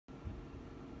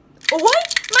What?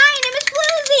 My name is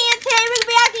Flusey, and today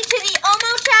we're reacting to the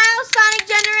omochaos Sonic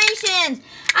Generations.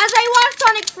 As I watch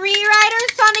Sonic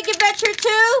Freeriders, Sonic Adventure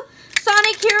 2,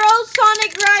 Sonic Heroes,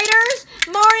 Sonic Riders,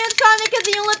 Mario and Sonic at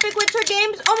the Olympic Winter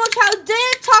Games, omochao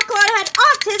did talk a lot and had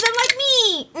autism like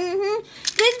me.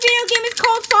 This video game is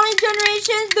called Sonic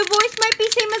Generations. The voice might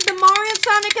be same as the Mario and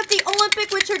Sonic at the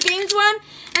Olympic Winter Games one,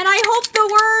 and I hope the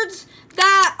words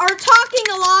that are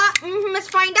talking a lot, let's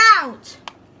find out.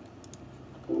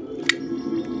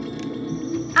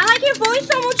 I like your voice,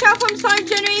 omochao from Sonic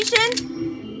Generations.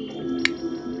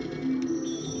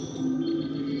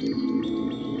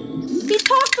 He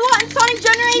talks a lot in Sonic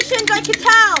Generations, I could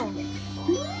tell.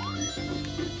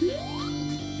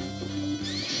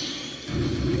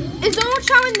 Is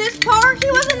omochao in this part?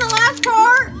 He was in the last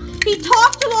part. He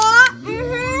talked a lot.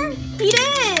 He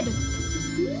did.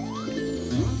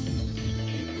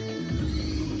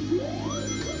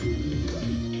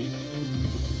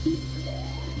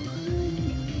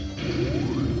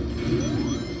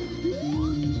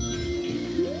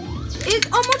 Is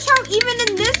omochao even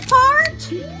in this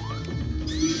part?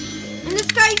 In the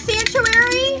Sky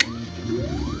Sanctuary?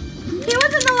 He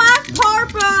was in the last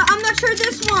part, but I'm not sure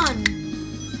this one.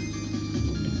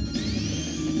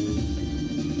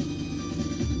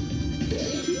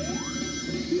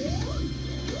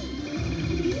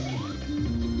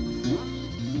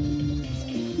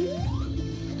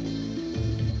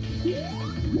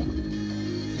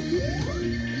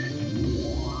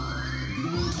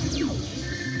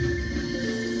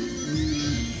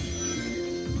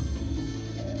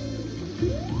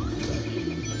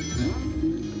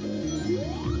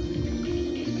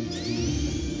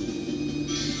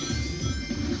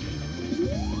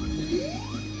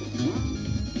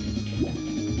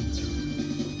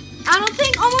 I don't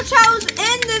think omochao's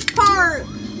in this part.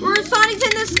 Where Sonic's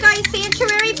in the Sky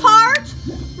Sanctuary part.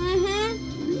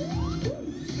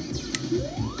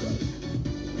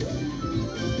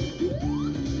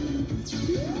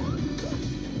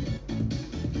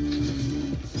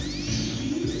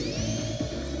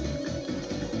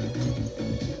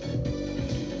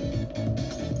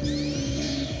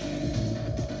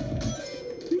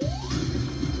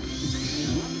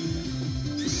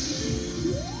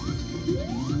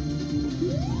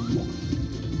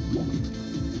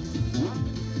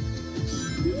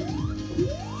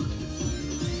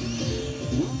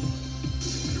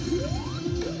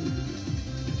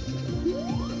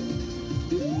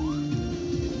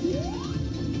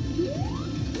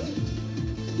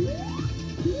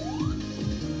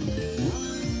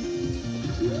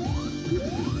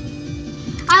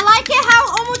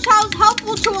 Omochao's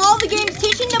helpful to all the games,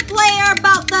 teaching the player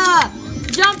about the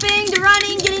jumping, the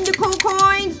running, getting the cool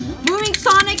coins, moving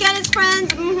Sonic and his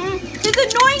friends. His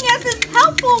annoyingness is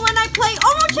helpful when I play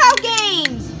omochao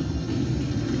games.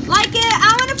 Like it,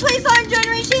 I want to play Sonic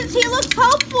Generations. He looks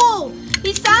helpful.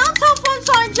 He sounds helpful in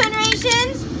Sonic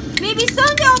Generations. Maybe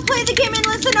someday I'll play the game and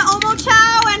listen to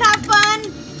omochao and have fun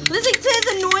listening to his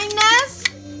annoyingness.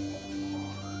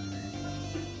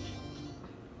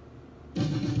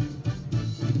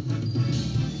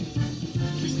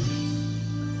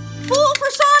 For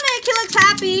Sonic, he looks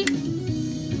happy.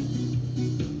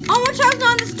 Omochao's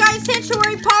not in the Sky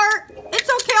Sanctuary part. It's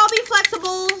okay, I'll be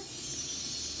flexible.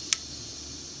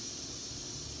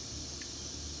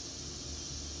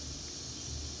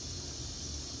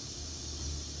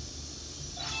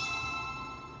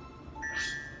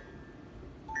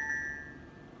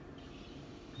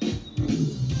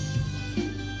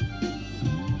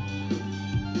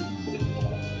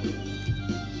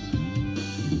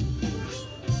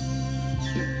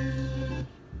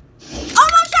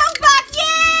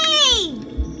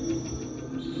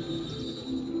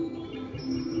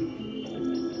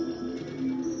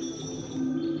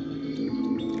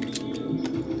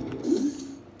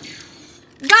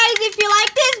 If you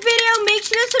like this video, make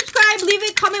sure to subscribe, leave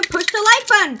a comment, push the like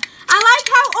button. I like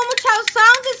how omochao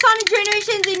sounds in Sonic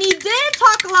Generations, and he did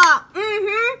talk a lot.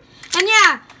 And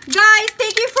yeah, guys,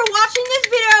 thank you for watching this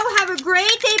video. Have a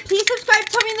great day. Please subscribe.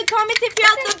 Tell me in the comments if you're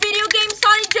out there.